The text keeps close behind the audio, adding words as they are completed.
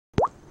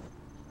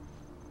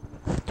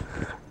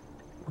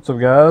What's up,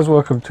 guys?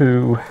 Welcome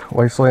to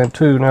Wasteland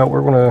 2. Now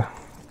we're going to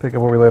pick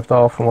up where we left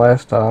off from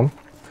last time.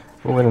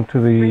 We went into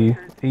the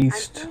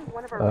east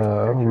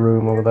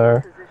room over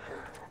there.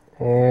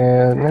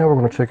 And now we're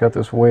going to check out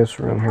this west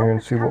room here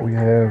and see what we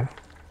have.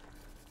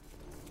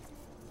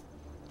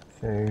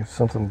 Okay,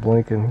 something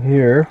blinking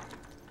here.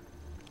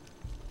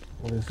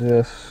 What is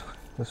this?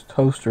 This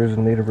toaster is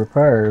in need of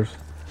repairs.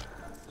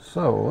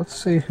 So, let's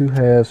see who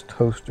has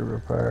toaster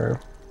repair.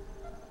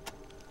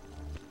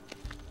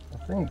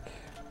 I think...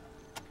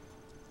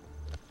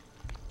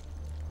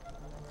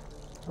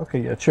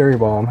 Okay, yeah, Cherry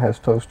Bomb has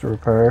toaster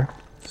repair.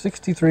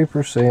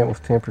 63%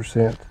 with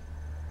 10%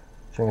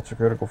 chance of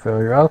critical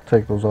failure. I'll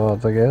take those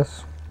odds, I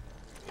guess.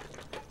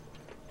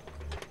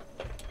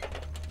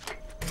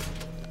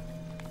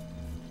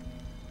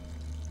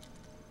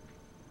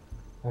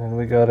 And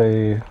we got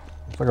it's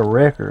like a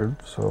record,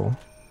 so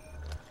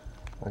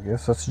I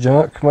guess that's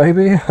junk,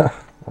 maybe? I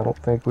don't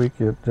think we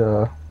could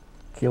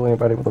kill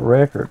anybody with a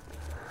record.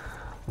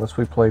 Unless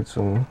we played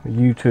some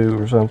U2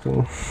 or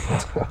something.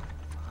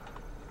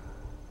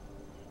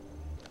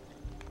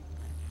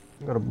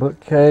 Got a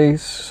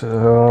bookcase.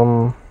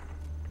 Anything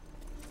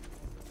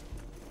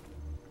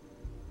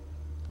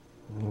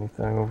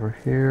over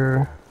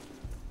here?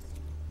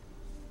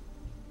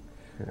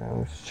 Okay,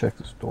 let's check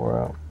this door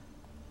out.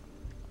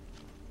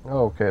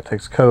 Oh, okay, it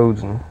takes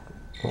codes and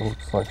it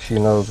looks like she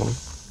knows them.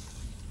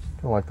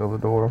 Kind of like the other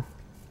door.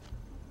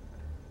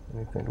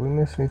 Anything? Do we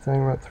miss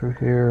anything right through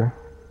here?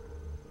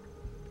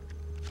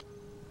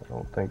 I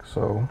don't think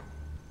so.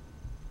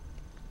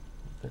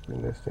 I think we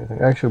missed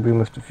anything. Actually, we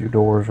missed a few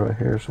doors right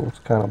here, so let's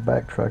kind of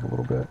backtrack a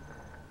little bit.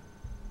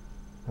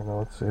 I don't know,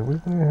 let's see. Have we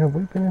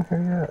been in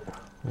here yet?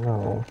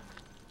 No.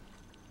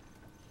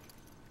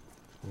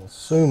 I'm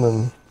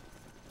assuming.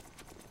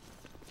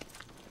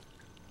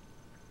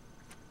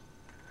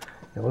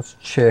 Yeah, let's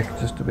check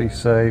just to be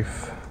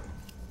safe.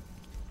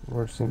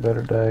 We've seen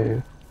better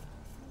days.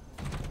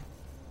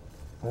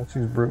 Let's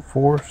use brute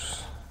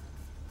force.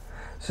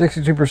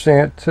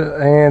 62%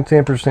 and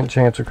 10%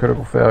 chance of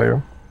critical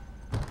failure.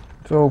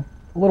 So,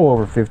 a little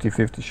over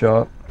 50-50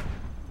 shot.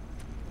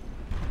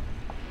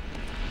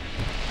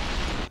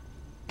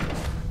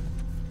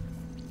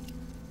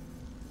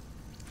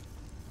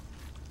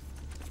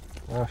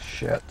 Oh,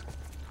 shit.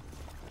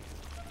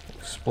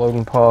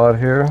 Exploding pod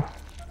here.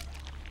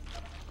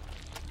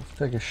 Let's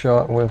take a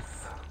shot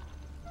with...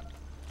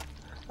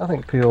 I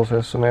think Peels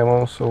has some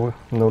ammo, so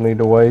no need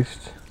to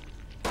waste.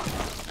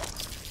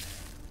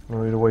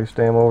 No need to waste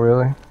ammo,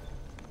 really.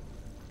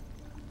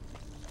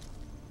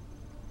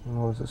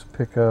 What does this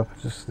pick up?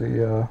 Just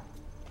the,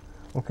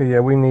 okay, yeah,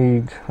 we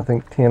need, I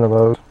think, 10 of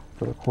those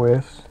for the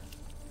quest.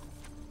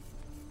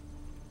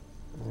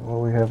 And what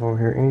do we have over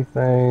here?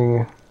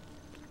 Anything?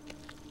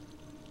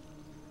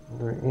 Is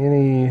there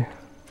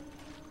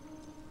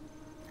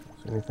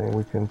anything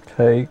we can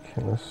take?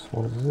 And this,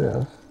 what is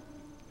this?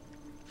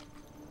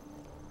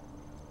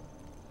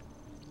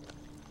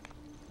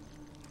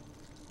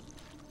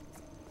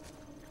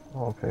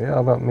 Okay, how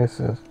about miss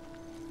this?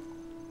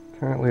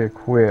 Currently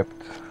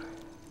equipped.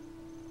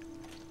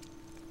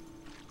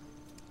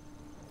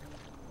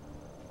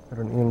 Got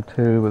an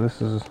M2, but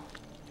this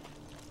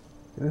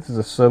is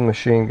a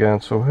submachine gun.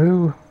 So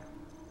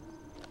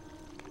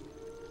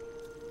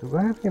do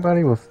I have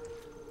anybody with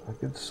a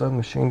good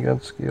submachine gun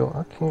skill?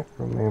 I can't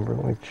remember.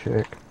 Let me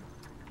check.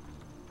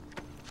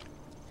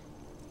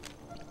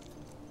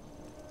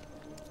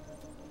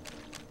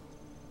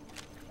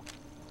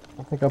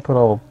 I think I put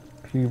all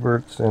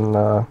Hubert's and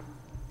I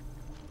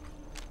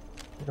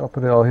think I'll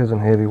put all his in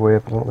heavy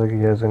weapons. I don't think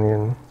he has any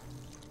in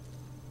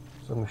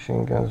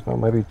submachine guns. No,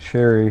 maybe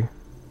Cherry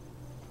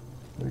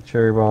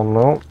Bomb.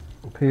 No.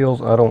 Peels,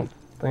 I don't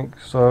think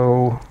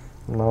so.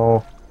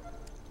 No.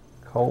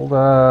 Cold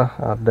Eye,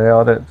 I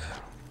doubt it.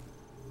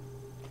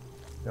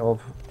 All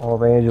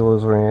of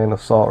Angela's are in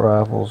assault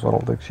rifles. I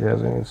don't think she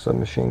has any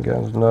submachine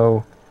guns.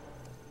 No.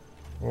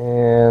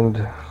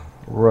 And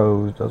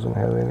Rose doesn't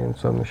have any in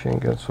submachine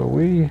guns. So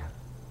we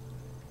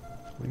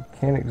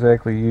can't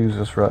exactly use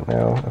this right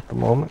now at the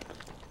moment.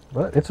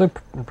 But it's a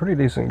pretty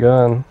decent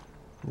gun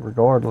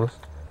regardless.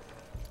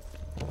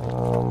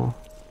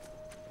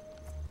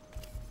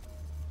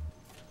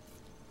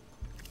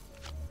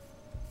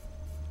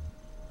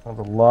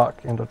 The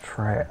lock and a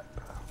trap.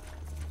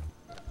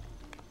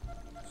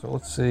 So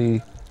let's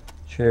see.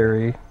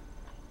 Cherry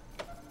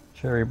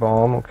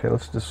Bomb. Okay,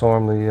 let's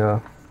disarm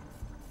the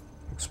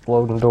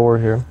exploding door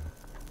here.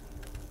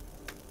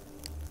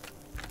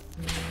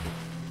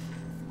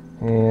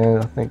 And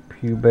I think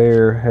Pew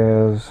Bear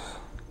has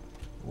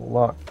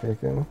lock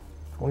picking.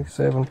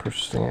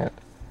 27%.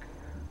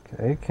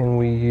 Okay, can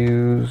we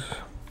use...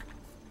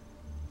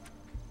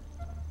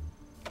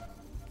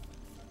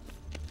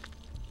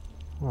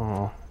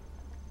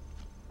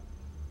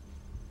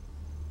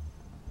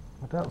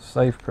 Without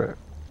safe crack.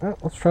 Well,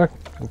 let's try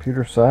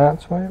computer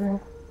science, maybe?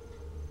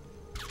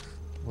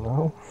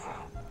 No.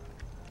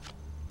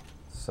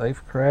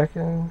 Safe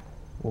cracking,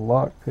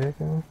 lock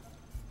picking.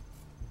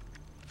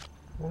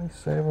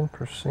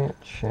 27%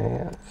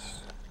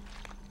 chance.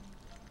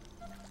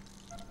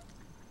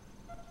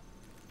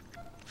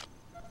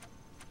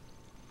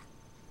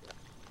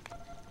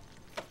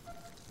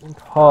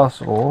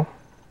 impossible.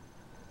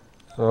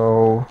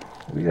 So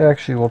we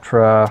actually will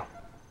try.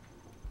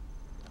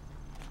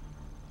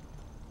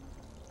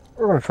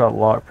 We're going to try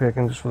lock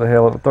picking just for the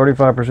hell of it.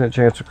 35%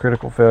 chance of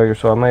critical failure,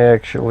 so I may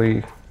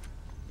actually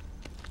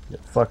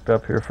get fucked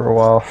up here for a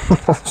while.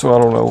 So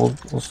I don't know.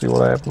 We'll see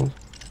what happens.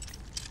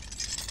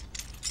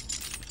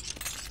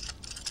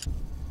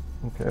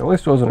 Okay, at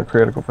least it wasn't a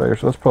critical failure,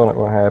 so that's probably not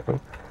going to happen.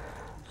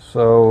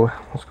 So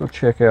let's go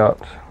check out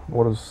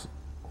what is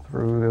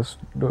through this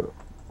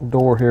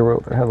door here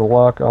that has a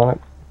lock on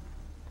it.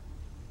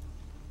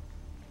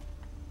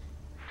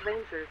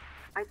 Rangers,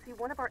 I see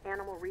one of our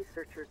animal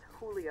researchers,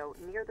 Julio,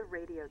 near the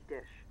radio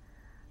dish.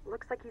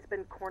 Looks like he's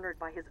been cornered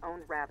by his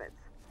own rabbits.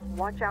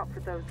 Watch out for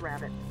those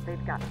rabbits.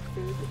 They've got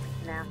big,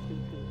 nasty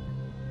teeth.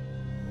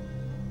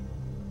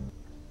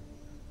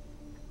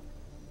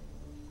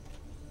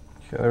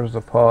 Okay, there's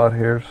the pod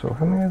here. So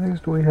how many of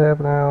these do we have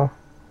now?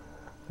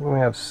 We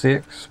have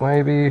 6,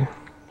 maybe,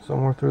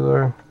 somewhere through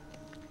there.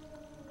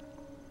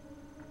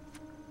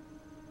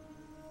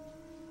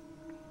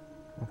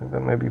 I think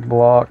that may be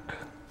blocked.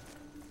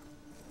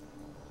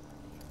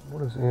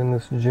 What is in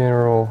this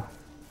general?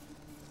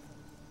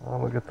 Oh,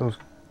 we got those,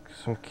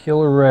 some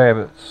killer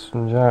rabbits,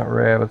 some giant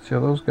rabbits. Yeah,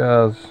 those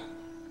guys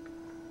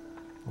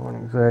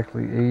aren't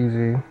exactly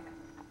easy,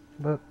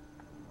 but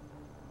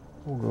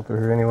we'll go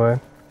through here anyway.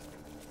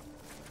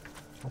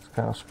 Let's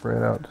kind of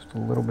spread out just a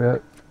little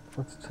bit.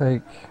 Let's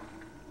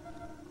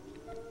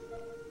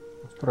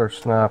put our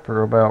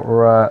sniper about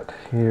right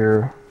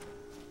here.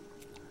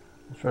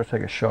 Let's try to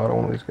take a shot on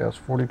one of these guys.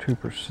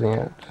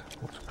 42%.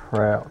 Let's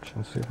crouch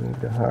and see if we can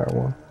get a higher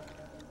one.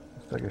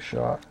 Let's take a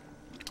shot.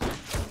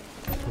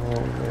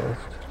 And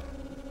missed.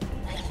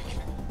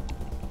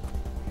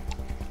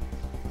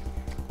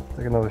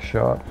 Take another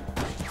shot.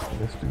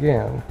 Missed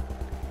again.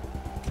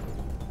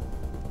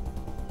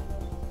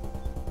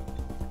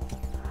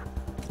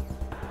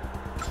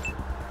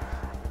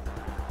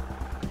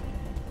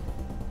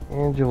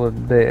 Angela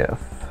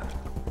Death,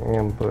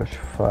 ambush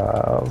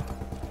 5.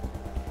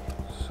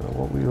 So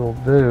what we will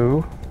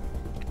do,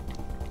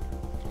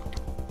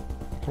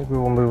 I think we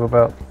will move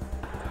about,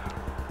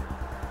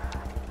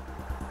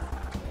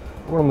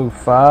 we're going to move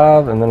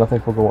 5, and then I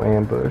think we'll go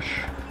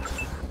ambush.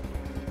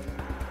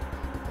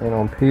 And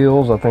on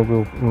Peels, I think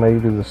we may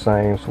do the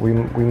same, so we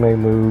may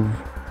move,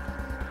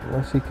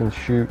 unless he can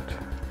shoot.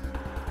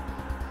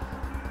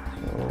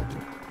 So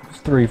it's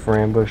 3 for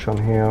ambush on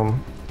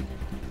him.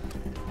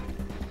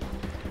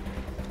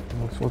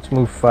 Let's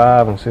move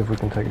 5 and see if we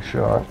can take a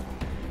shot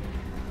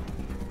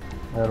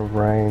out of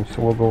range.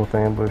 So we'll go with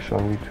ambush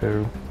on you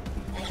 2.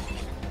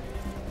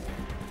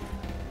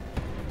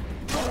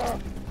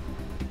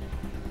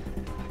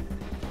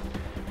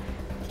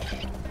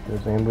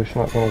 Is ambush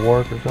not going to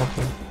work or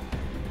something?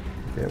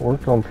 Okay, it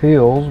worked on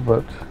Peels,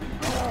 but...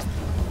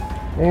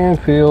 And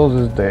Peels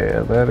is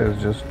dead. That is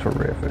just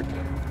terrific.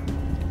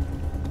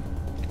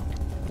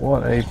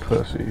 What a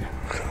pussy.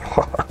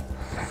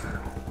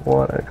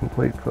 What a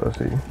complete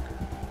pussy.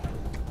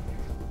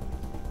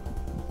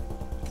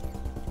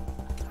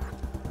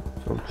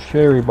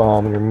 Cherry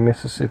bomb and your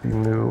Mississippi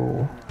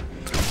Mule.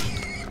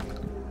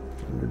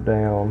 You're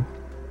down.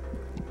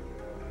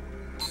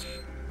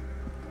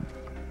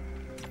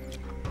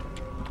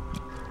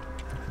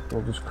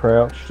 We'll just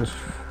crouch, just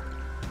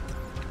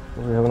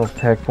we have enough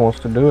attack points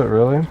to do it,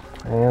 really.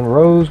 And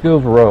Rose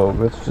goes rogue.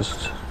 That's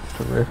just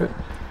terrific.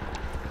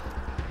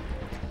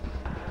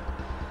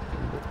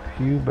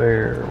 Pew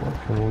Bear, what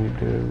can we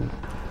do?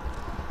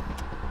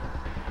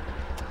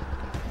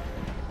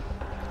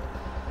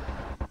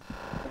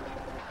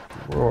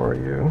 Where are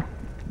you?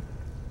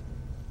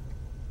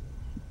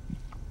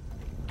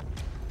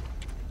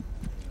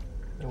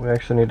 We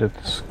actually need to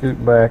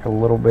scoot back a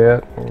little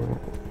bit.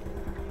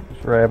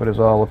 This rabbit is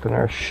all up in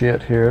our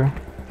shit here.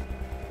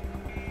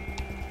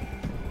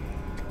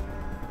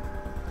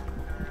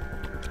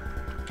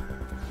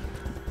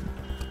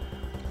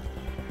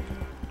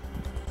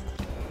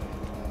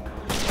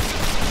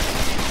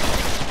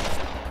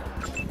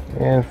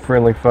 And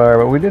friendly fire,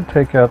 but we did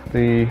take out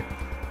the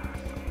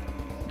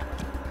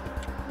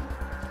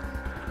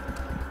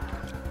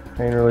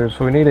pain reliever,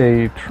 so we need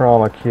a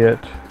trauma kit.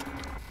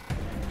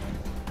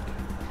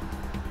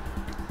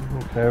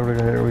 Okay, over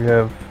here we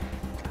have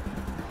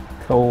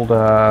cold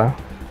eye.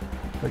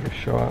 Take a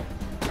shot.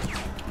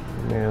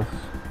 Miss.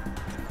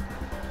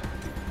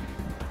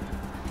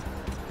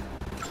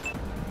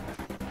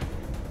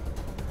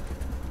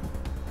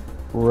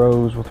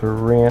 Rose with her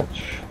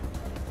wrench.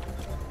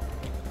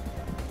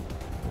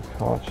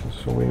 Conscious,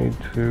 so we need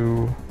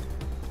to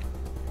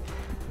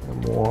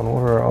M1. What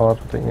are our odds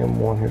with the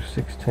M1 here?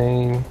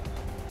 16.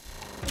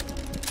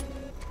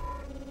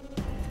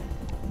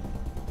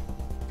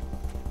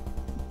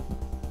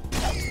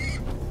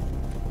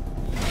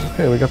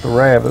 Okay, we got the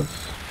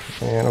rabbits,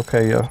 and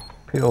okay, yeah,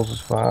 Pills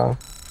is fine.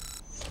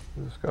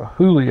 Let's go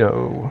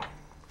Julio.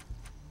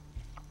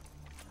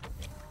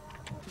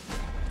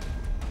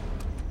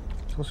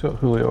 So let's see what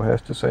Julio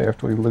has to say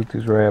after we loot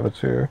these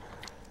rabbits here.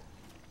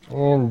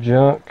 And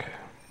junk.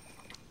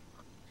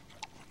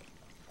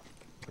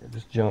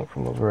 junk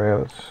from those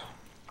rabbits.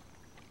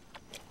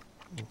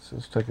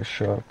 Let's take a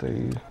shot at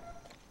these.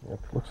 Yep,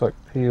 looks like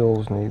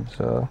Peels needs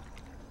some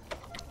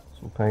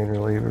pain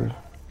relievers.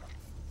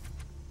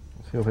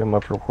 Let's heal him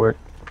up real quick.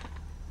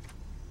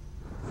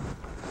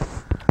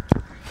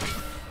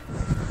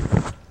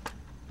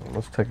 And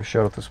let's take a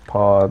shot at this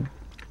pod.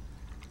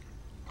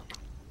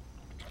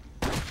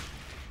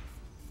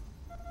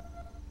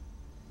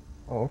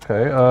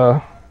 Okay,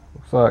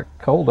 looks like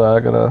Cold Eye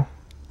got a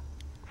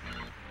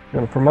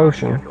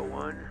promotion. Echo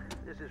 1,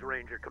 this is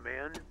Ranger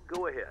Command.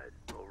 Go ahead.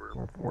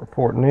 Over. We're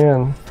reporting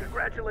in.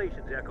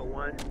 Congratulations, Echo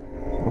 1.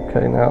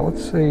 Okay, now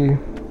let's see.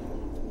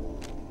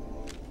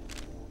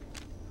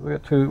 We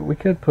got two. We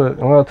could put.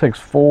 Well, it takes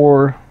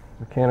 4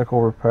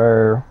 mechanical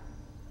repair.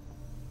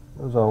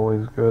 Those are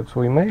always good.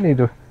 So we may need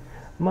to.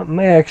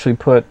 May actually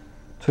put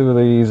 2 of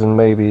these and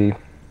maybe.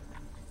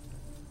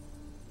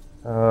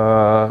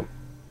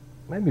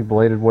 Maybe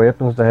bladed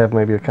weapons to have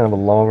maybe a kind of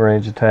a long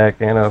range attack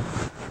and a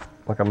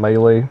like a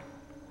melee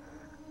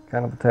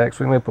kind of attack.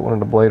 So we may put one of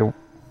the bladed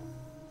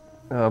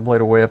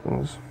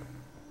weapons.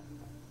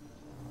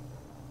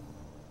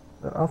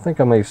 But I think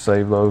I may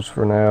save those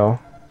for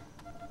now.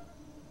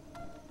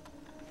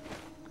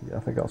 Yeah,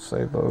 I think I'll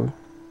save those.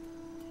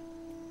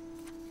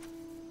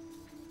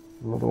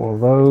 Another one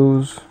of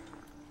those.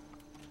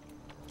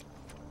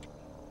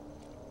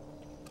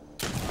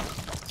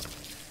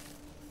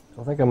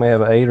 I think I may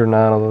have 8 or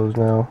 9 of those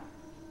now.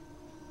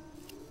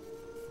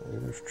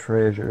 There's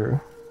treasure.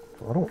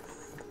 So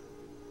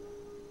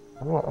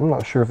I'm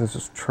not sure if this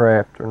is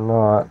trapped or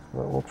not,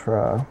 but we'll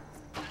try.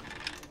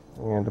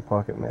 And a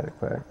pocket medic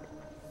pack.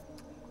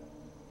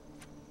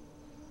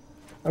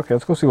 Okay,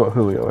 let's go see what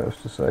Julio has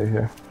to say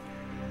here.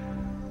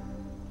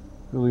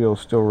 Julio's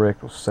still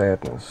wrecked with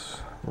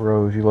sadness.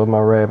 Rose, you love my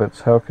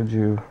rabbits. How could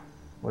you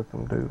let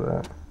them do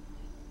that?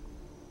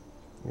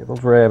 Yeah,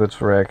 those rabbits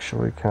were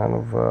actually kind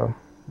of,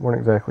 weren't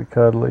exactly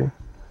cuddly.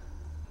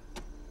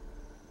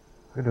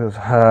 We do is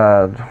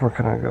hide. Where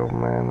can I go,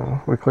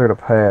 man? We cleared a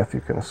path.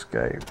 You can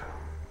escape.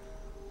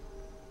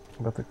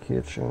 About the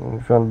kitchen.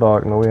 We found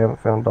Doc. No, we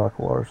haven't found Doc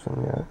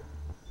Larson yet.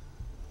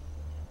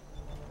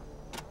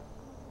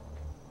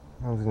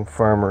 That was the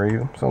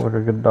infirmary. Sounds like a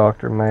good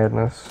doctor.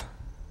 Madness.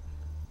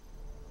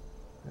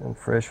 And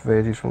fresh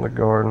veggies from the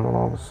garden, and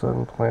all of a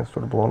sudden plants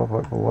started blowing up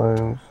like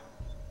balloons.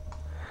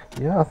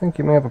 Yeah, I think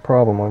you may have a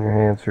problem on your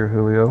hands here,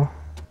 Julio.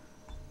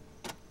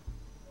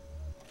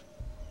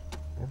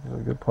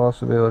 There's a good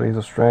possibility. He's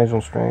a strange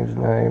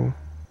name.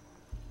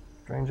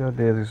 Strange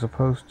ideas. He's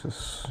supposed to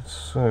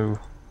sue,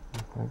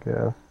 I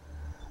guess.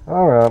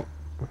 Alright.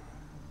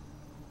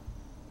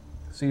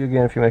 See you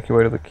again if you make your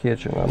way to the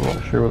kitchen. I'm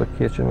not sure where the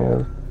kitchen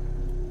is.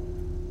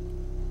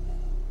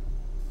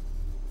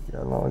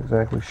 Yeah, I'm not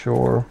exactly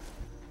sure.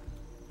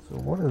 So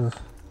what is...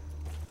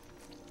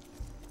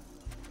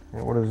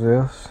 And what is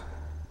this?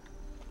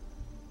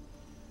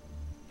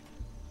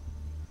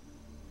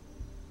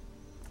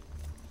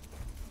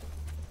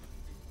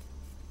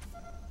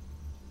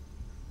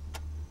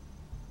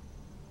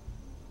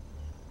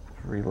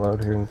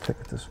 Reload here and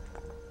take this.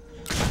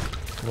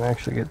 I can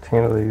actually get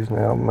 10 of these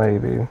now,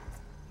 maybe.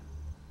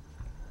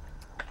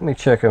 Let me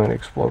check how many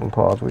exploding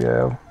pods we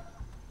have.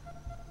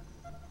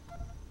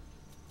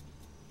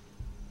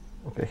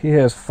 Okay, he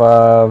has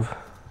 5.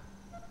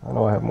 I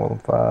know I have more than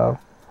 5.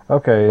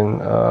 Okay,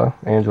 and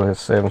Angela has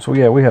 7. So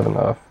yeah, we have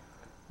enough.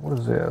 What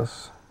is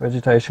this?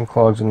 Vegetation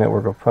clogs a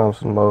network of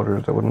pumps and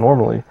motors that would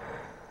normally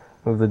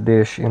move the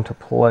dish into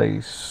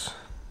place.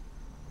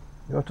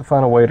 You have to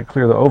find a way to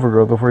clear the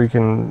overgrowth before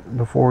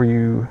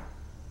you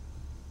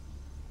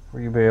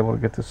be able to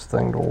get this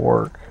thing to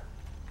work.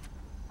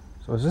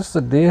 So is this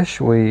the dish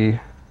we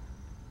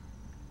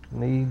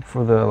need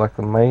for the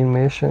main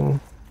mission?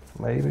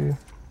 Maybe.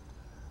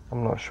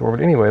 I'm not sure,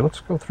 but anyway,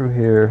 let's go through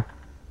here.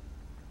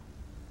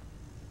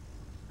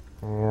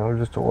 And there's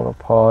just a little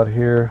pod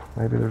here.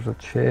 Maybe there's a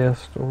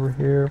chest over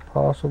here,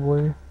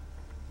 possibly.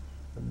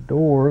 A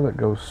door that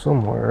goes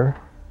somewhere.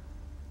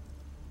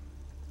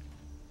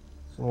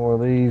 Some more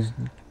of these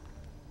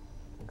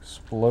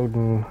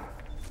exploding.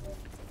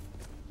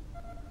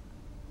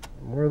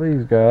 Where are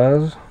these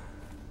guys?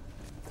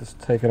 Just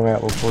taking them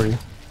out before he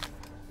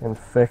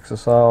infects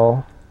us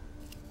all.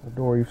 The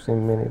door, you've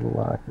seen many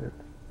like it.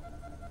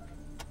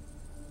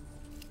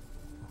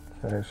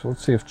 Okay, so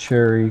let's see if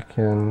Cherry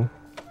can...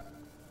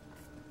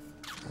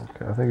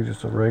 Okay, I think it's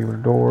just a regular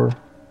door.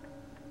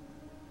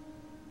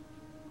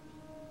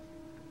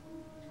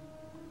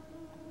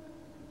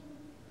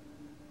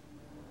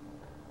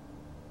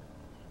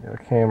 Got a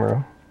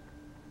camera.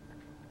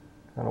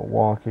 Kind of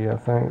wonky, I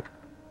think.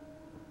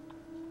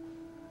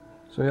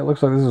 So yeah, it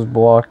looks like this is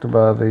blocked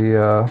by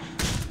the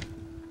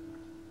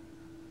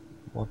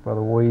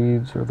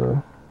weeds or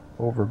the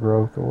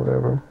overgrowth or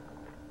whatever.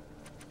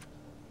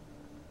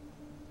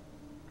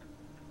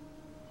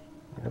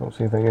 I don't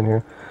see anything in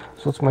here.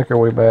 So let's make our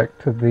way back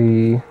to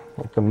the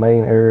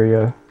main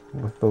area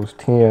with those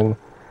 10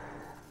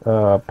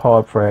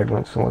 pod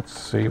fragments, and let's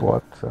see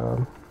what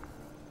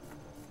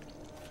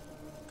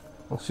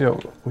Let's see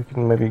what we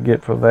can maybe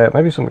get for that.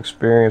 Maybe some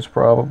experience,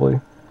 probably.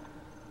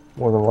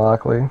 More than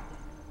likely. I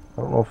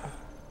don't know if...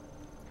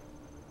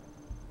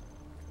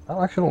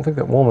 I actually don't think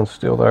that woman's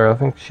still there. I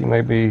think she may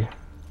be...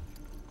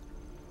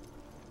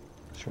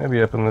 She may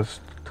be up in this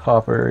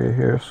top area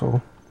here,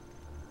 so...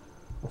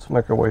 Let's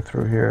make our way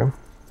through here.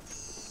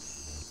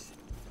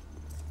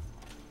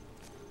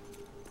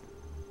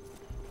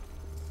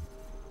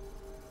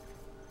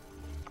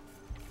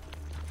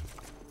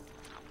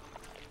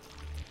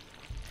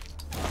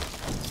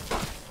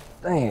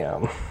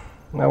 Damn.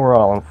 Now we're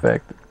all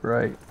infected.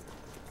 Great.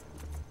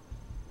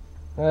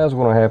 That's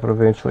going to happen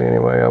eventually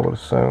anyway, I would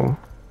assume.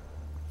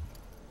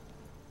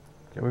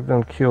 Okay, we've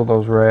done killed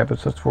those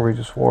rabbits. That's where we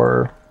just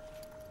were.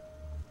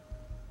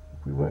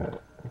 We went.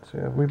 Let's see,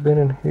 have we been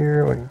in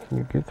here? Wait, can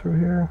you get through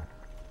here?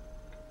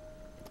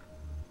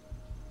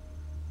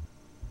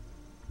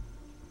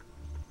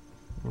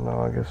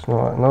 No, I guess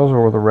not. And those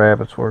are where the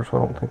rabbits were, so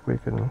I don't think we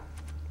can...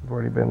 We've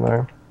already been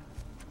there.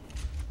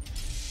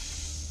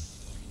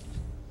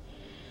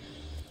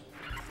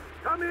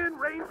 Come in,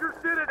 Ranger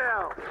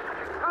Citadel.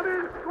 Come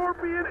in,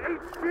 Scorpion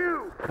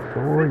HQ.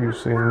 Door, you've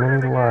seen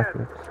many like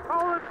it.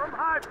 Calling from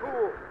High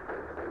Pool.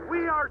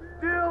 We are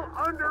still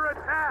under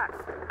attack.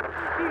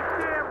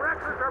 These damn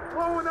wreckers are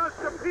blowing us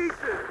to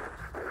pieces.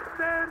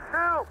 Send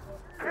help.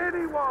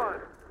 Anyone.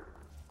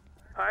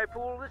 High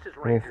Pool, this is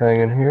Ranger.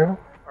 Anything in here?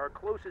 Our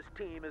closest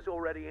team is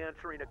already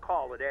answering a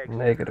call at exit.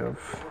 Negative.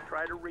 We'll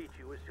try to reach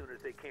you as soon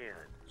as they can.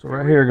 So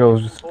right here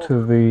goes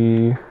to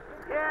the...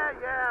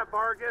 Yeah,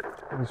 Vargas.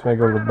 This may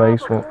go to the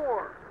basement.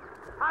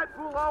 High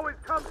Pool always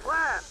comes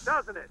last,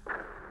 doesn't it?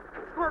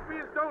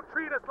 Scorpions don't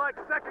treat us like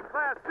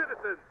second-class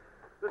citizens.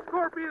 The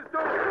Scorpions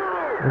don't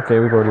move. Okay,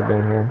 we've already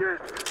been here.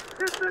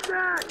 Hit the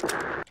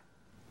deck.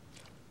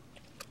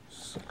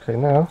 Okay,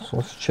 now, so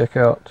let's check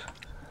out...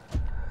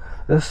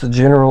 This is the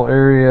general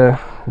area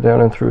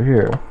down and through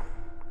here.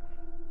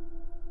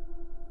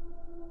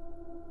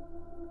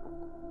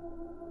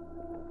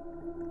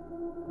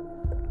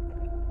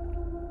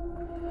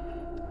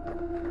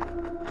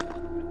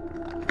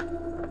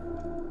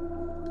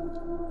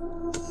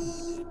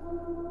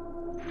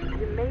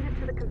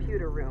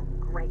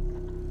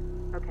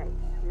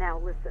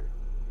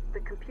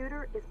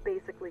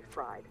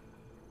 Fried.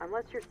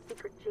 Unless you're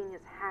secret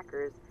genius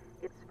hackers,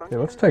 it's Yeah,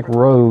 let's take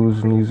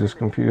Rose and use this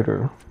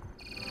computer.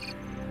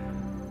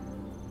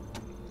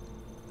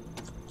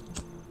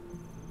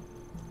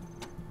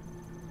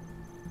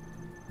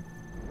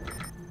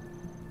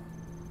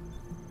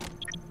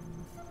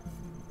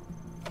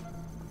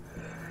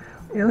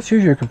 Yeah, let's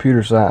use your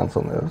computer science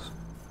on this.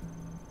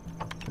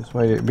 This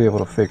may be able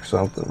to fix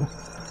something.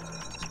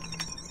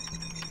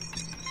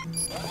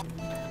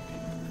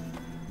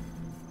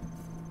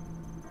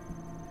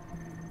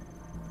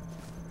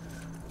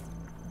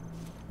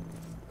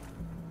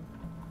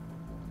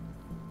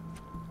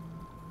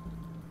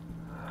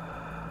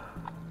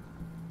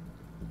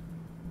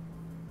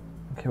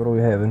 Okay, what do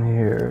we have in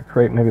here?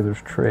 Crate, maybe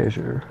there's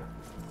treasure.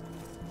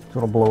 It's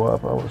gonna blow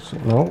up, I would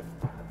assume. Nope.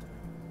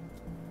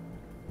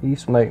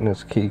 East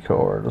maintenance key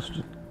card. Let's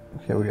just,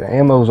 okay, we got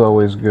ammo's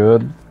always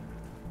good.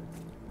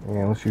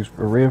 And let's use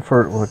a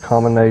reinforce with a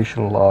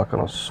combination lock on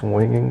a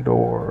swinging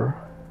door.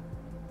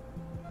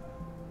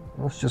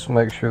 Let's just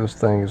make sure this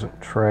thing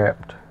isn't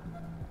trapped.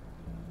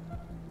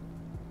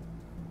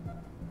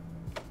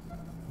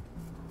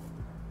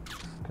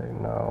 Okay,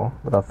 no,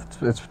 but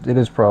it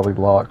is probably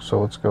locked,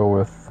 so let's go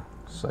with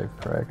safe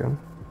cracking.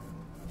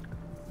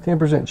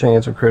 10%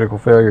 chance of critical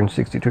failure and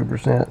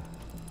 62%.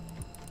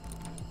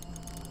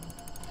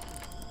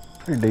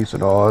 Pretty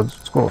decent odds.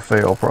 It's going to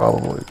fail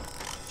probably.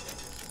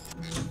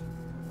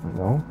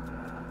 No.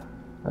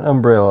 An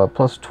umbrella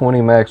plus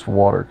 20 max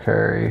water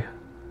carry.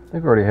 I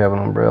think we already have an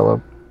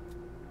umbrella.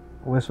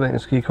 West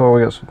maintenance key card.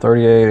 We got some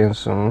 38 and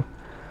some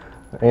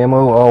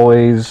ammo.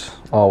 Always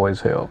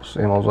helps.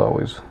 Ammo's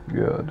always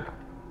good.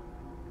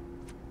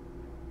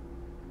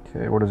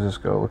 Okay, where does this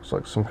go? Looks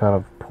like some kind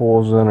of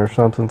poison or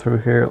something through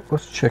here.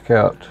 Let's check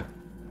out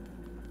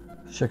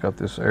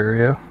this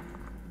area.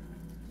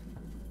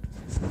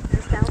 You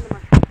found the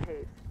mushroom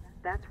cave.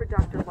 That's where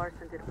Dr.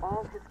 Larson did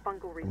all his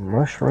fungal research.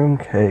 Mushroom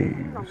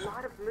caves. There's a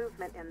lot of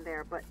movement in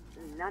there, but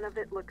none of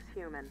it looks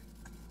human.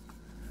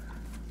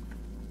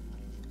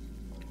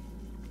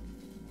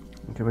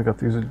 Okay, we got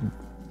those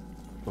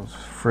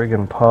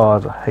friggin'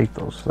 pods. I hate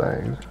those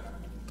things.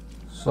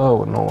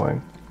 So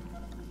annoying.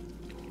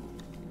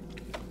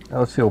 Now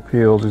let's heal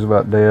Peels. He's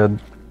about dead.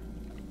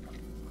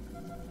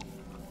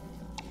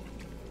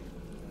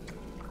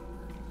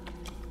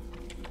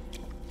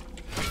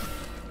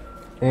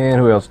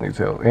 And who else needs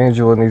health?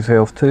 Angela needs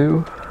health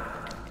too.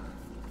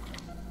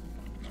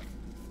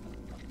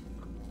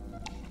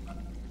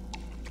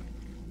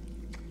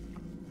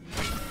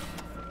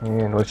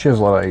 And well, she has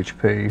a lot of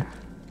HP.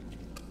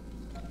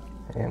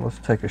 And let's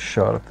take a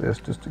shot at this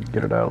just to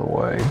get it out of the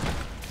way.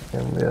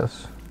 And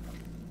this.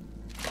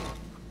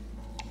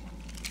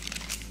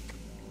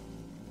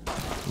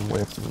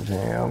 Weapon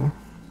jam.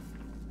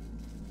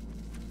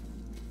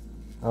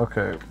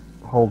 Okay,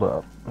 hold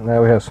up.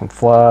 Now we have some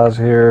flies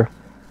here.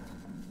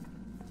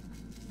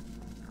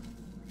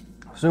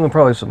 Assuming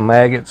probably some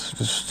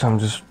maggots. I'm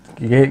just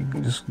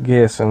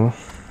guessing.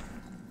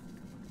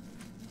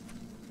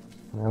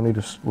 I need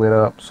to split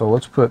up. So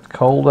let's put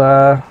cold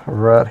eye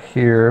right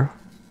here.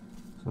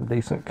 Some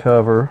decent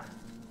cover.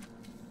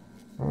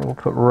 And we'll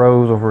put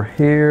Rose over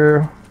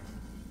here.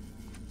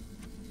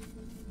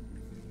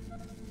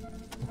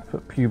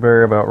 Put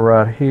Pewberry about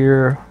right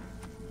here.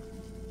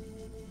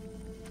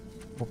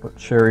 We'll put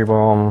Cherry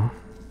Bomb.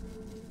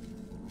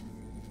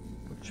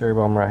 Put Cherry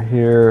Bomb right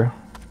here.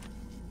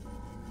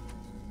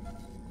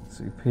 Let's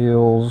see,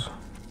 Peels.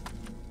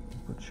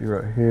 Put you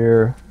right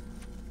here.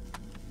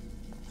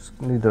 Just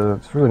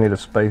really need to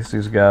space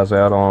these guys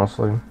out,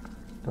 honestly.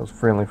 Those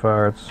friendly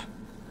fire, it's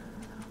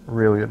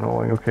really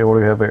annoying. Okay, what do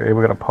we have there?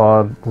 We got a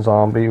pod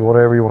zombie,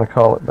 whatever you want to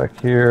call it, back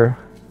here.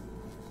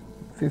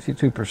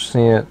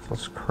 52%.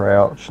 Let's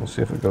crouch and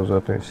see if it goes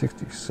up there.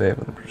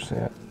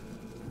 67%.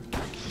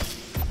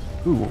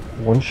 Ooh,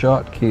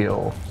 one-shot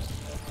kill.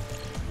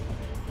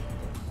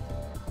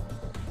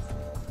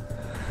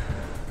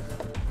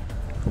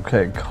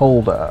 Okay,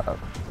 cold eye.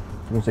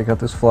 Can you take out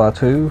this fly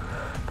too?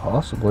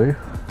 Possibly.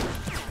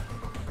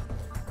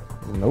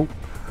 Nope.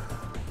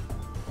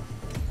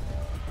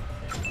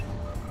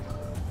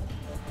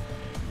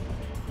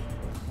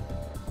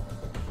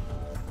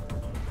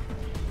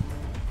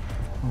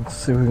 Let's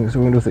see what we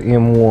can do with the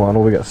M1. Oh,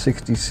 we got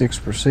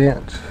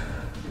 66%.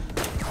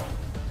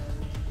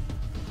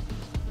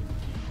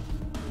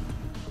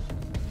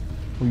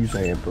 We'll use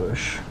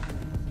ambush.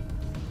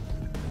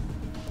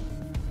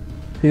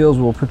 Heals,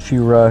 we'll put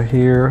you right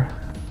here.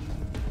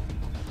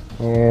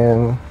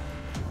 And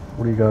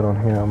what do you got on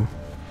him?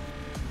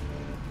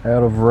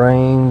 Out of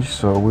range,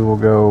 so we'll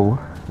go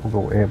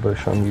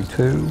ambush on you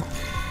too.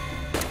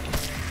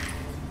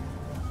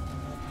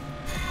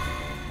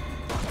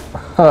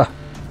 Ha!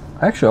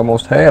 Actually,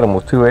 almost had him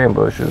with 2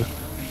 ambushes.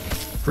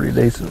 Pretty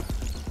decent.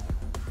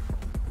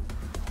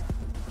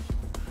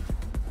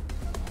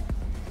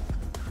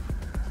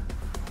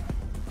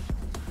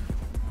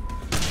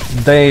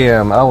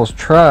 Damn, I was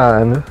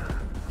trying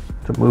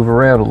to move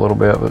around a little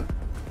bit, but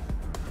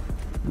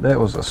that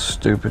was a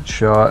stupid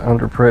shot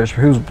under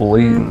pressure. Who's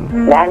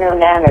bleeding?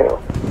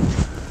 Nano.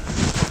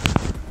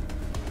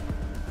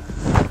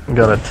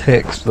 Got a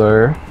text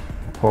there.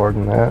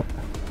 Pardon that.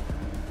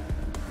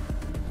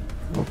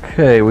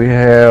 Okay, we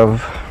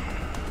have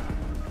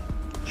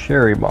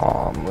Cherry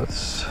Bomb.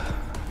 Let's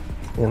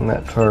end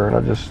that turn.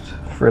 I just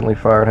friendly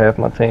fired half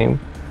my team.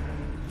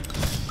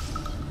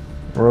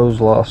 Rose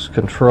lost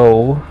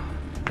control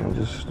and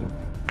just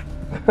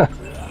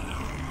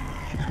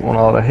she's going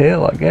all to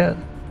hell, I guess.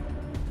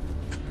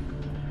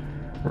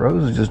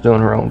 Rose is just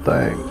doing her own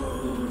thing.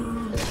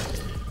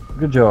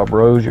 Good job,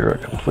 Rose. You're a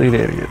complete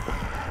idiot.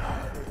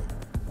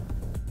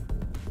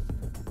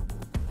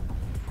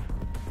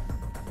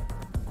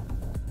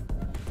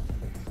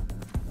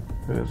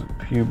 It is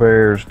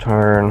Pewbear's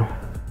turn.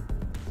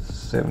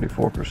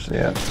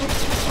 74%.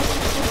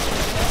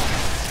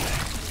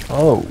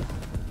 Oh.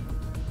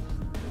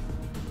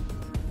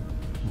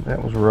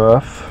 That was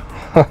rough.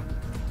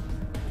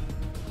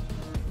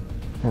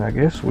 And I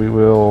guess we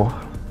will,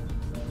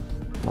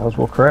 might as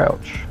well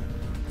crouch.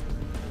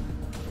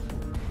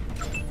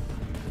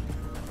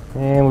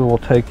 And we will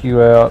take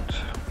you out.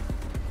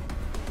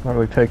 Not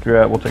really take you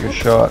out, we'll take a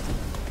shot.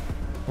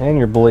 And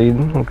you're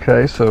bleeding.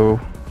 Okay, so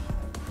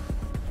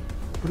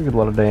pretty good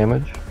lot of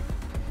damage.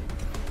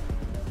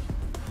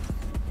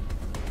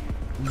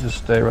 You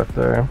just stay right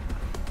there.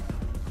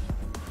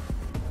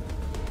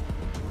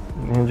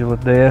 Angel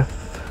of Death.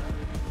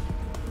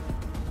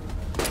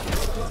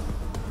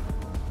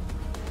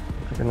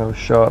 Take another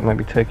shot,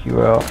 maybe take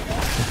you out.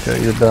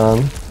 Okay, you're done.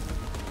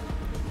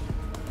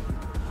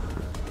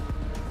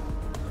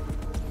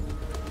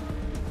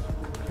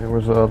 Okay,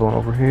 where's the other one?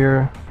 Over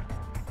here.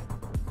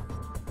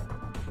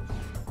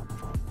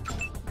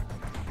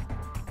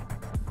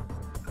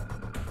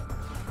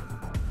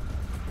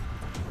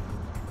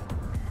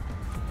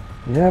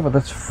 Yeah, but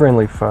that's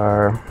friendly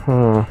fire.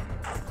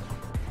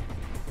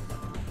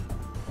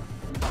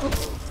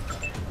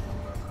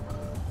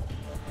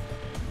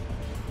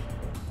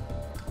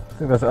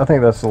 I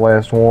think that's the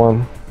last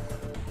one.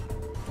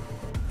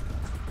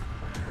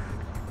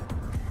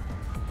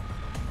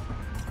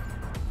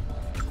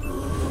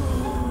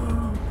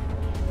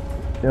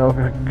 You know,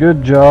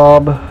 good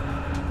job,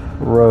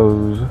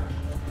 Rose.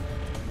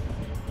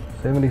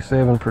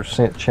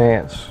 77%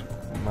 chance.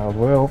 Might as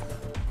well.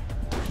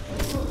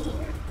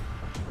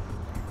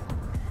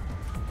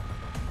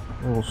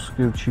 We'll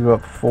scoot you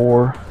up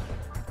 4.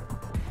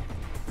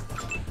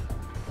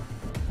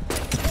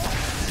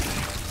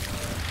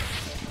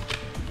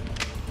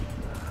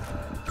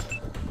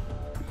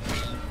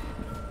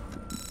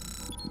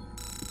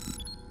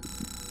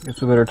 Guess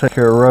we better take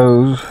care of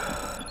Rose.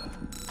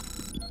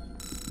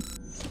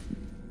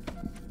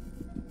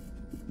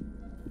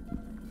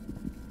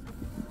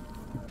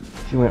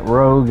 She went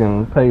rogue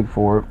and paid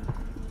for it.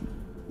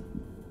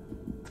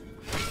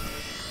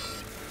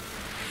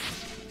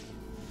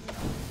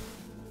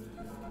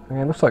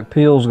 Man, looks like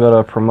Peel's got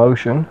a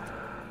promotion.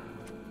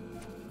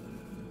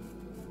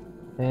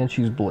 And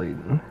she's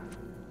bleeding.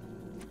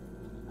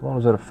 As long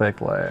as that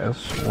effect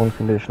lasts. One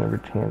condition every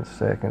 10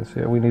 seconds.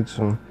 Yeah, we need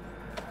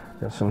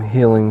got some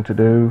healing to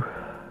do.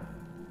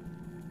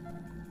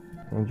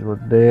 Angel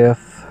of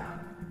Death.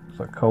 It's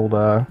like Cold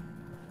Eye.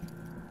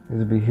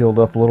 Needs to be healed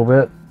up a little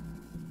bit.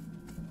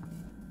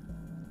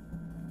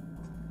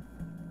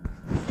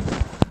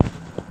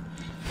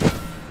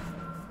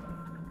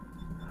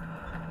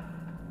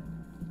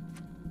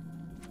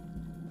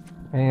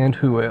 And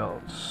who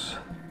else?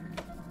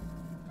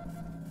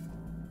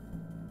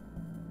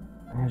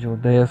 Angel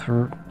of Death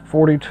for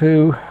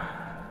 42.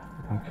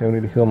 Okay, I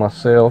need to heal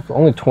myself.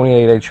 Only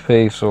 28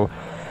 HP, so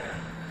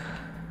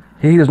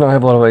he does not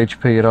have a lot of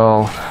HP at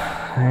all.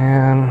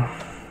 And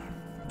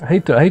I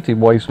hate to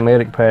waste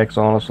medic packs,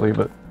 honestly,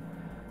 but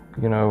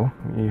you know,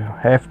 you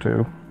have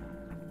to.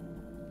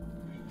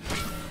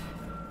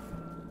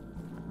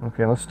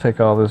 Okay, let's take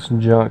all this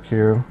junk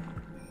here.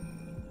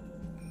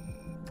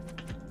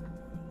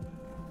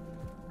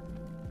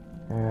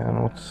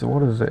 And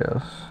what is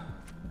this?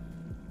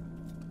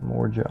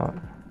 More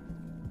junk.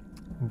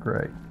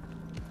 Great.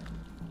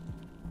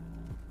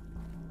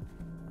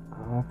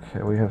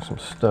 Okay, we have some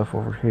stuff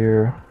over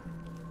here.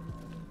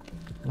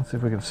 Let's see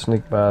if we can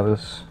sneak by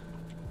this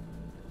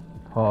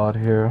pod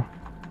here.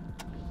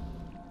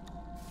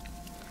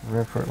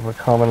 A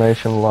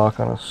combination lock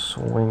on a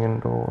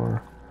swinging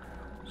door.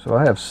 So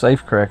I have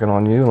safe cracking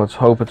on you. Let's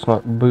hope it's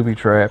not booby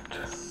trapped.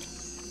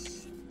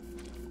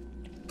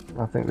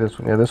 I think this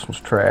one, yeah, this one's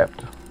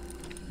trapped.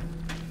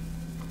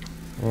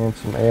 And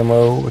some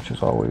ammo, which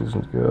is always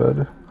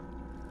good.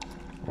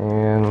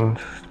 And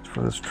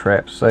for this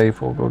trap safe,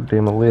 we'll go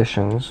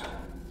demolitions.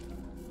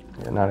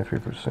 Yeah,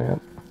 93%.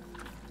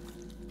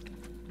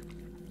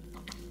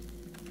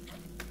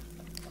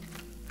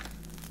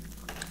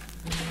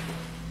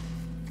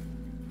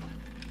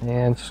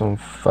 And some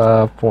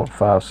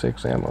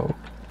 5.56 ammo,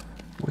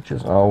 which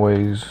is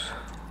always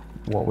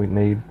what we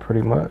need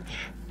pretty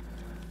much.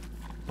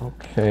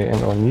 Okay,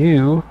 and on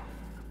you,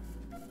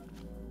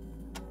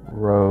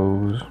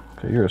 Rose.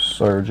 Okay, you're a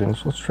surgeon,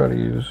 so let's try to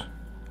use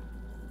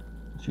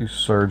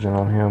surgeon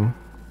on him.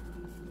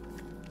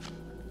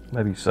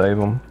 Maybe save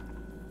him.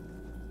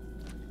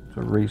 It's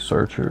a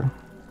researcher.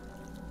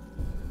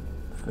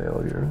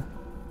 Failure.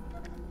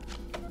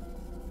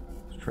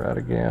 Let's try it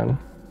again.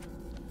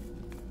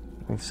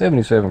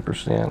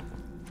 77%.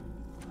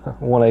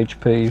 1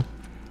 HP.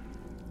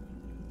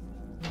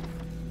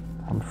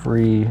 I'm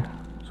free.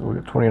 So we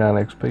got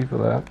 29 XP for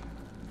that.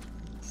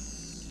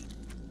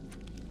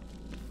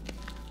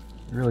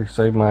 Really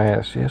saved my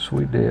ass. Yes,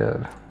 we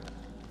did.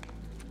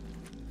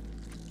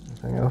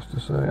 Anything else to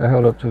say? I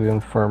held up to the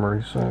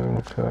infirmary soon.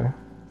 Okay.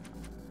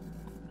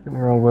 Get me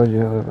wrong, bud.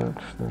 Yeah,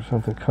 there's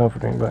something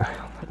comforting about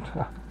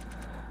it.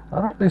 I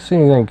don't really see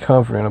anything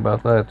comforting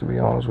about that, to be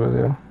honest with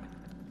you.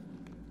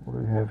 What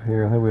do we have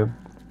here? I think we have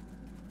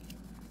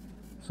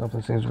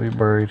something seems to be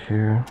buried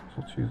here.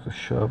 So let's use the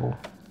shovel.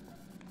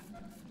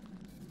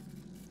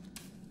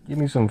 Give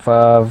me some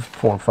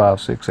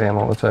 5.56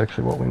 ammo. That's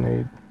actually what we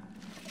need.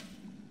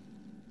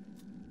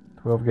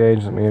 12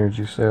 gauge, some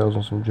energy cells,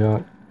 and some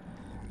junk.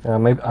 I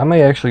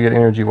may actually get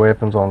energy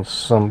weapons on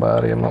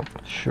somebody. I'm not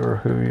sure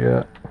who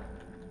yet.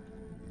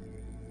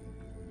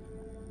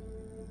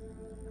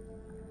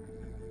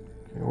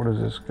 Okay, where does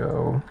this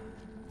go?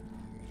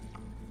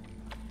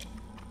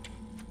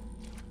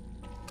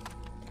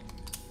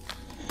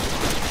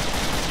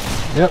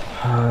 Yep,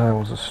 that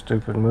was a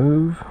stupid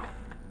move.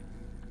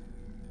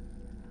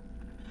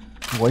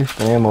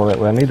 Wasting ammo that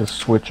way. I need to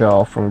switch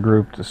off from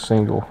group to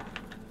single.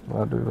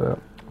 I'll do that.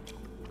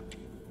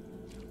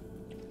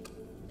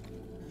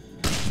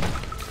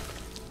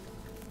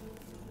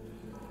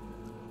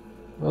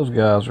 Those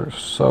guys are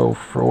so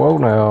whoa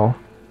now.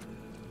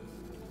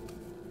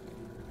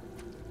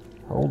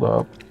 Hold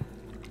up.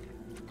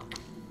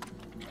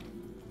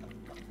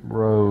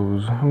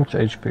 Rose, how much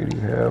HP do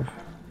you have?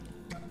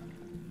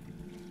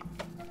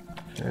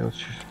 Okay,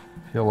 let's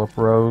heal up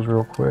Rose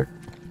real quick.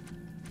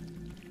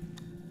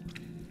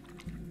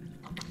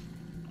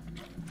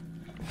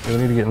 We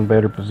need to get in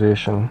better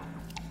position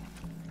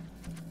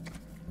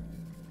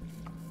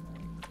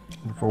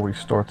before we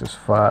start this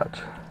fight.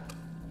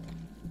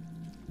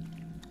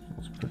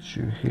 Let's put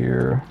you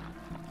here.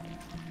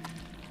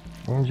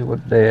 Angel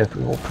of Death,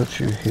 we will put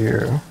you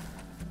here.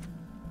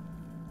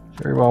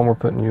 Cherry Bomb, we're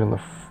putting you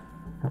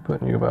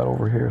about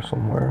over here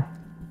somewhere.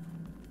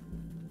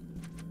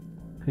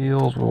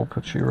 Peels, we'll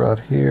put you right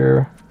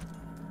here.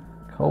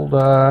 Cold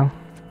Eye.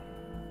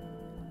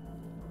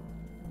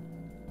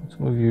 Let's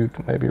move you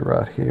to maybe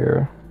right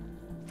here.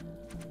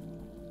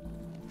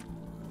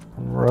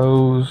 And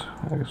Rose,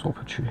 I guess we'll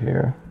put you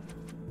here.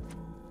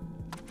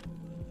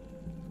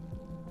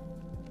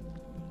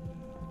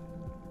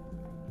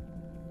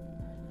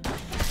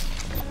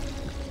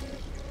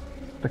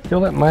 Did I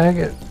kill that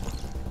maggot?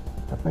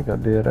 I think I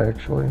did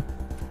actually.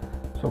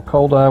 So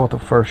Cold Eye with the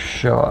first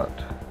shot.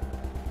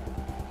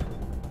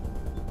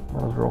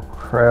 That was real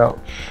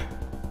crouch.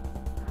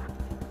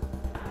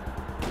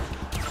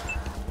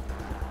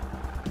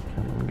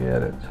 Couldn't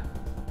get it.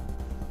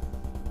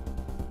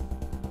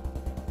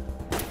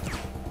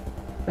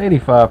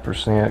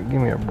 85%.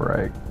 Give me a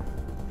break.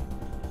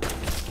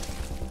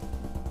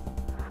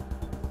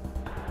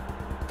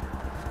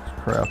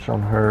 Let's crouch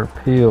on her.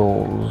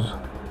 Pills.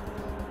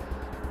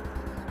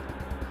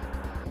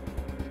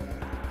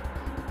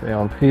 Okay,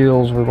 on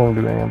pills, we're going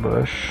to do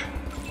ambush.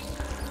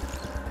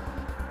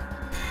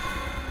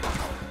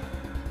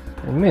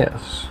 And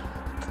miss.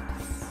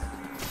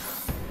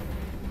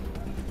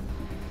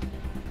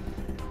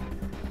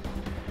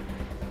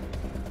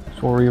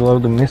 So we'll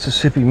reload the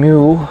Mississippi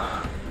Mule.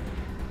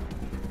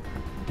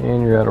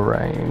 And you're out of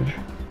range.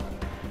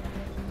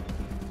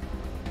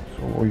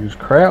 So we'll use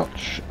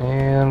crouch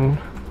and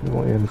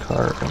we'll end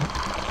turn.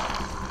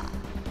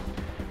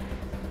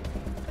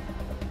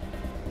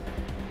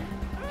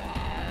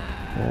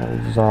 Yeah,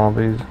 these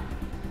zombies.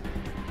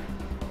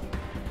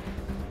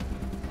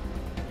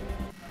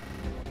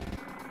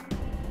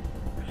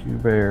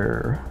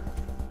 Bear.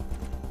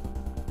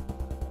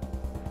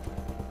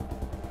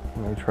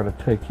 Let me try to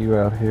take you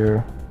out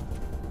here.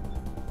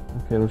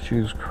 Okay, let's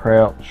use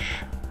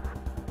crouch.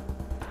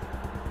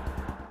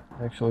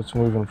 Actually, let's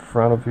move in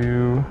front of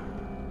you.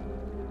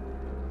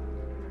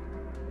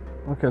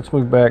 Okay, let's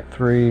move back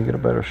 3 and get a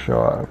better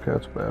shot. Okay,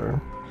 that's better.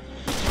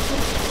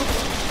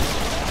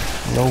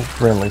 No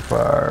friendly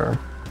fire.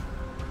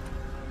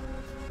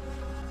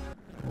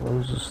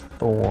 Rose's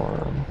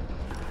Thorn.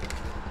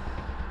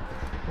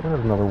 I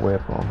have another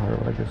weapon on her,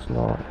 but I guess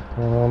not.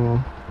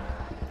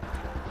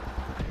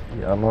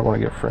 Yeah, I'm not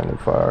going to get friendly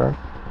fire.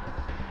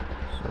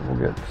 So we'll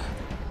get...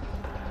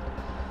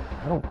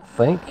 I don't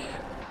think...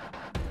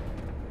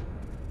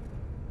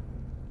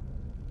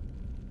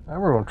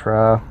 We're going to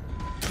try.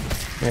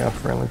 Yeah,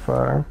 friendly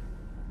fire.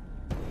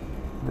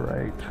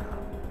 Great.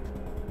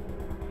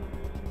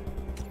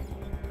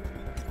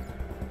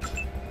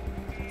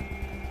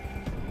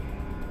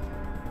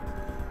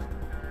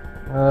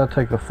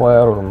 Take the fly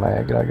out of the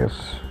maggot, I guess.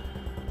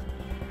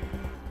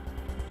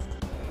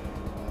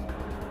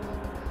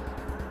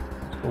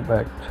 Let's go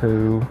back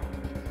to...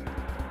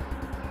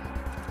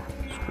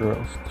 Screw it,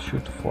 let's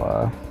shoot the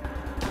fly.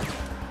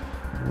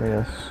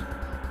 Miss.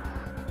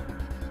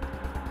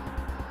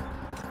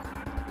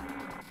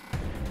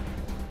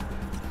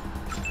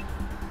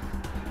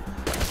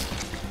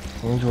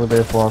 Angel of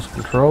Death lost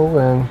control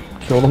and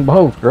killed them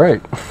both.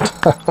 Great.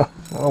 That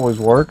always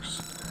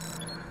works.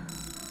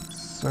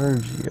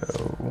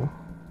 Sergio.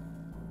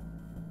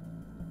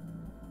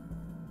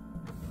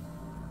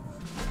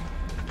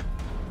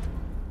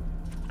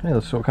 Yeah,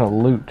 let's see what kind of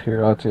loot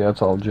here. Oh, yeah,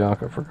 that's all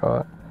junk, I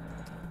forgot.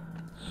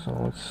 So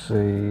let's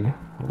see.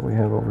 What do we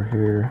have over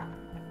here?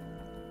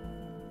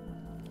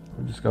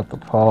 We just got the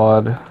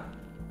pod. Okay,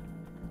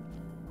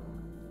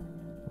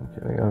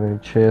 we got any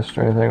chest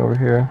or anything over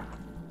here?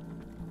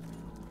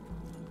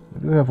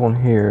 We do have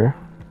one here.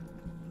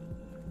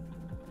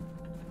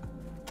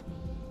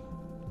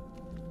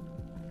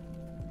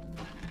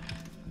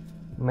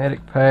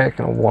 Medic pack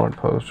and a wanted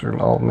poster.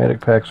 All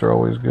medic packs are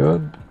always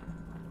good.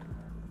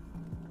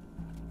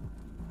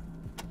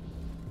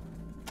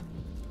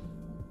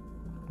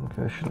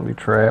 Okay, shouldn't be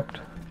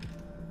trapped.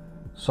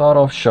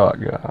 Sawed-off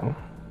shotgun.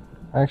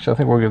 Actually, I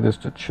think we'll give this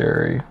to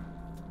Cherry.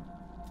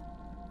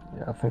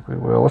 Yeah, I think we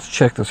will. Let's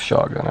check this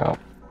shotgun out.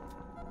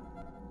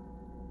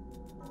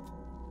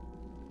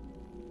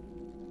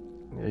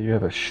 Yeah, you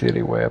have a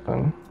shitty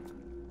weapon.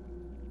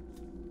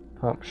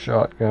 Pump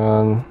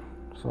shotgun.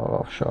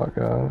 Sawed-off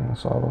shotgun.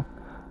 Sawed-off.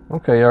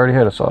 Okay, you already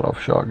had a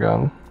sawed-off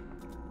shotgun.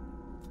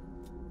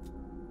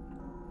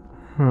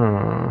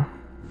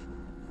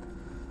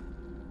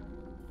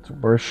 So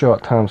burst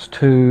shot times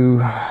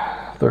 2.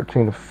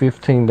 13 to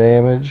 15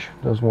 damage.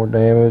 Does more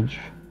damage.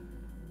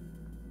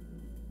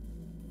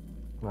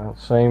 Now,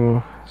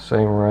 same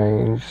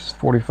range.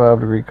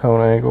 45-degree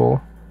cone angle.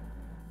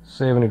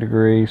 70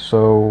 degrees.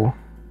 So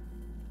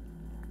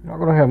you're not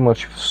going to have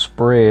much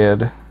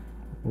spread.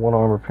 1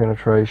 armor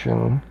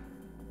penetration.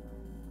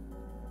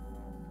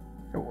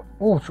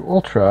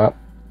 We'll try it.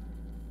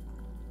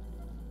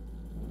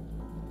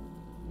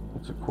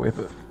 Let's equip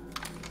it.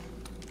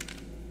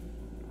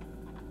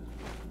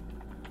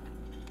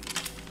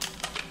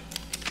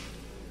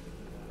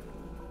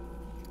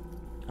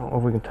 I don't know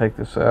if we can take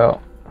this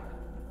out.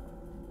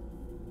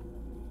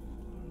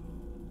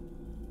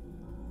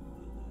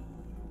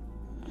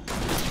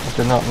 I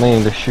did not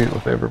mean to shoot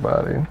with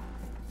everybody.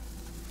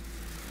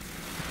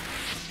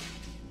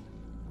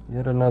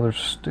 Yet another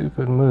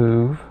stupid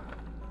move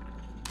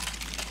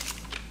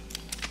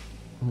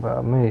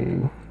by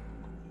me.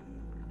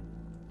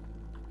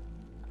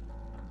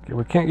 Okay,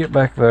 we can't get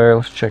back there.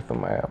 Let's check the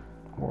map.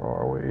 Where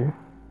are we?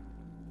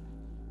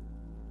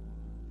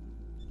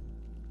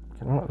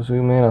 Can I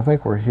zoom in? I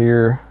think we're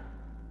here.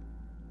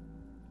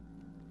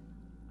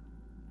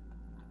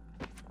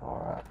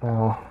 Alright,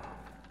 now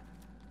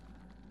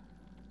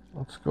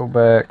let's go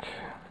back.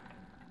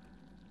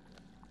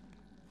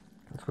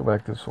 Let's go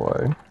back this way.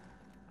 Okay,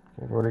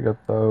 we've already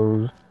got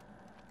those.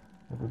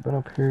 Have we been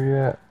up here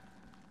yet?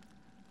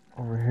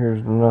 Over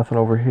here's nothing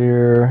over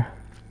here.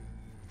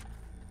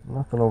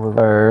 Nothing over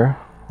there.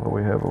 What do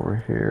we have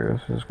over here?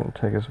 This is going to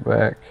take us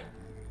back.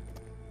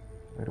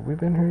 Wait, have we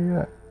been here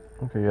yet?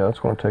 Okay, yeah, that's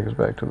going to take us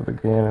back to the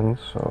beginning,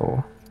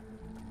 so...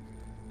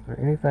 Is there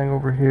anything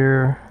over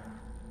here?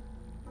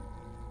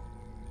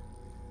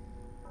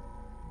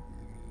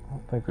 I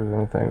don't think there's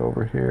anything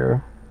over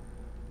here.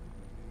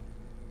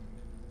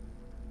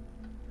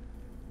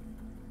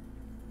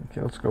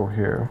 Okay, let's go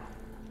here.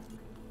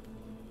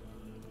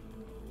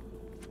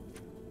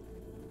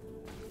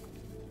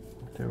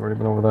 Okay, we've already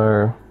been over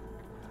there.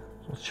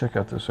 So let's check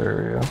out this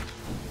area.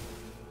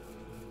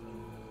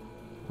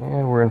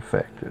 And we're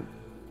infected.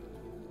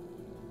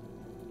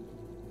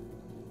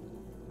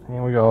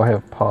 And we all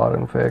have pod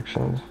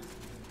infections.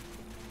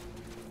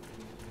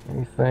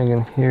 Anything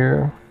in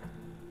here?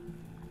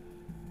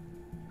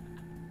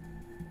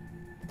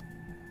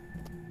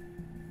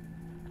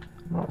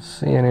 I'm not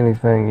seeing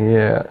anything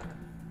yet.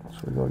 So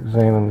we go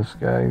examine this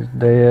guy. He's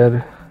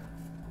dead.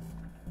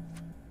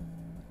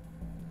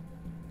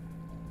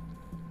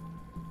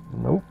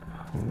 Nope,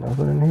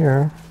 nothing in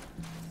here.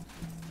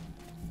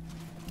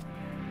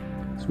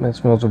 This man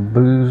smells of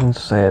booze and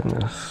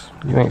sadness.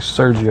 You ain't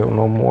Sergio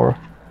no more.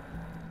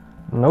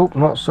 Nope,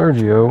 not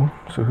Sergio.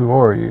 So who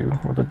are you?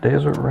 We're the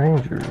Desert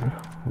Rangers.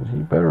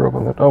 You better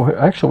open that. Oh,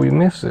 actually, we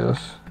missed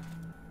this.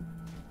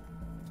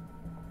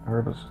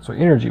 So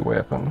energy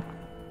weapon.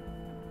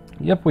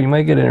 Yep, we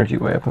may get energy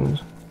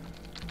weapons.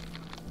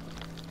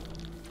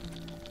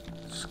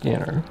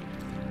 Skinner.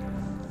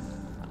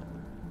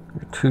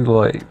 You're too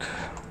late.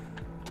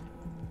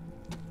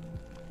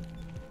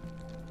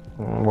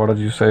 What did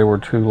you say? We're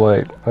too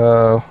late.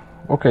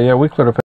 Okay, yeah, we cleared up